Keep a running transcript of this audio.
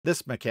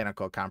This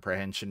mechanical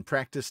comprehension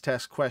practice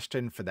test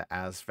question for the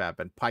ASVAB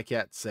and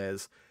PiCAT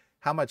says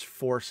how much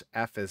force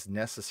F is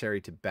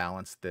necessary to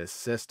balance this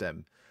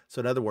system. So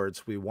in other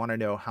words, we want to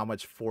know how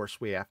much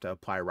force we have to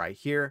apply right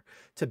here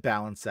to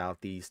balance out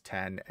these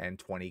 10 and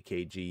 20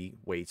 kg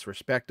weights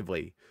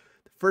respectively.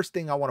 The first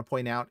thing I want to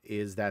point out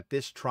is that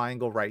this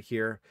triangle right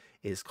here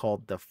is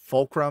called the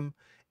fulcrum,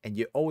 and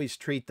you always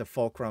treat the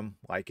fulcrum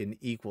like an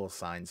equal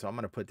sign. So I'm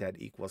going to put that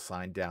equal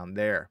sign down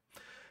there.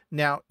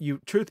 Now,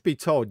 truth be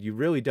told, you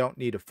really don't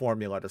need a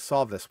formula to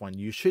solve this one.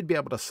 You should be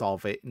able to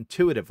solve it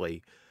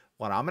intuitively.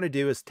 What I'm going to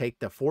do is take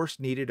the force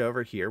needed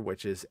over here,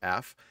 which is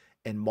F,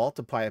 and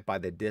multiply it by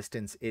the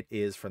distance it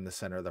is from the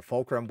center of the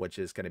fulcrum, which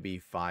is going to be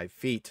 5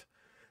 feet.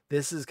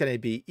 This is going to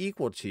be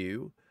equal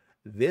to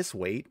this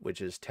weight, which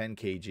is 10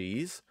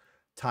 kgs,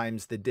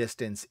 times the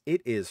distance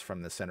it is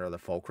from the center of the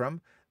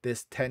fulcrum.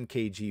 This 10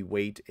 kg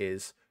weight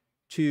is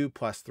 2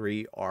 plus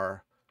 3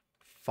 are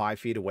 5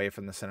 feet away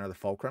from the center of the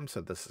fulcrum.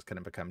 So this is going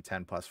to become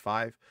 10 plus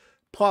 5,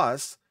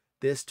 plus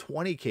this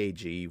 20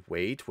 kg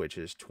weight, which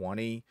is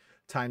 20,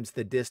 times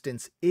the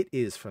distance it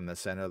is from the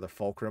center of the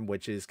fulcrum,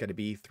 which is going to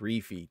be 3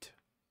 feet.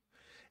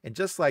 And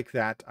just like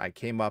that, I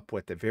came up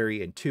with a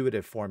very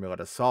intuitive formula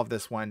to solve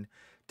this one.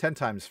 10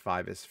 times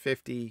 5 is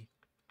 50.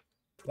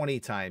 20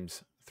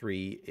 times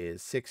 3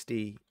 is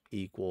 60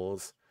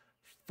 equals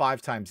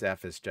 5 times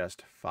F is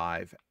just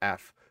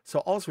 5F. So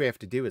all we have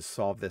to do is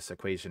solve this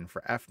equation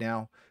for F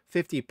now.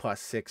 50 plus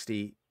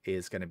 60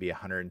 is going to be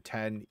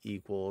 110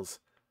 equals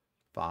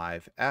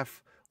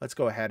 5F. Let's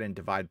go ahead and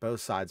divide both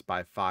sides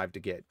by 5 to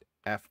get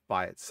F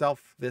by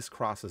itself. This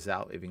crosses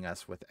out, leaving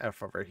us with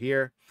F over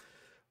here.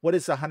 What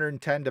is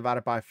 110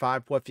 divided by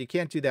 5? Well, if you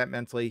can't do that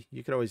mentally,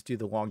 you could always do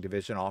the long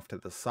division off to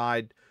the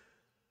side.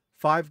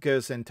 5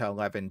 goes into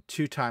 11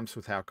 2 times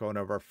without going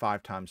over.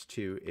 5 times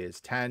 2 is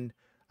 10.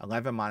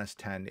 11 minus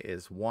 10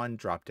 is 1.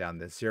 Drop down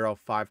this 0.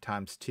 5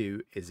 times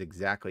 2 is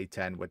exactly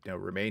 10 with no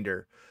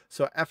remainder.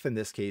 So F in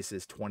this case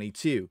is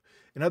 22.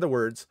 In other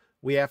words,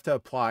 we have to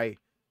apply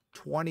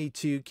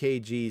 22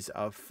 kgs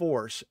of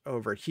force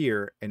over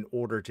here in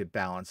order to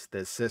balance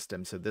this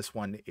system. So this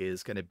one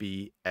is going to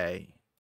be A.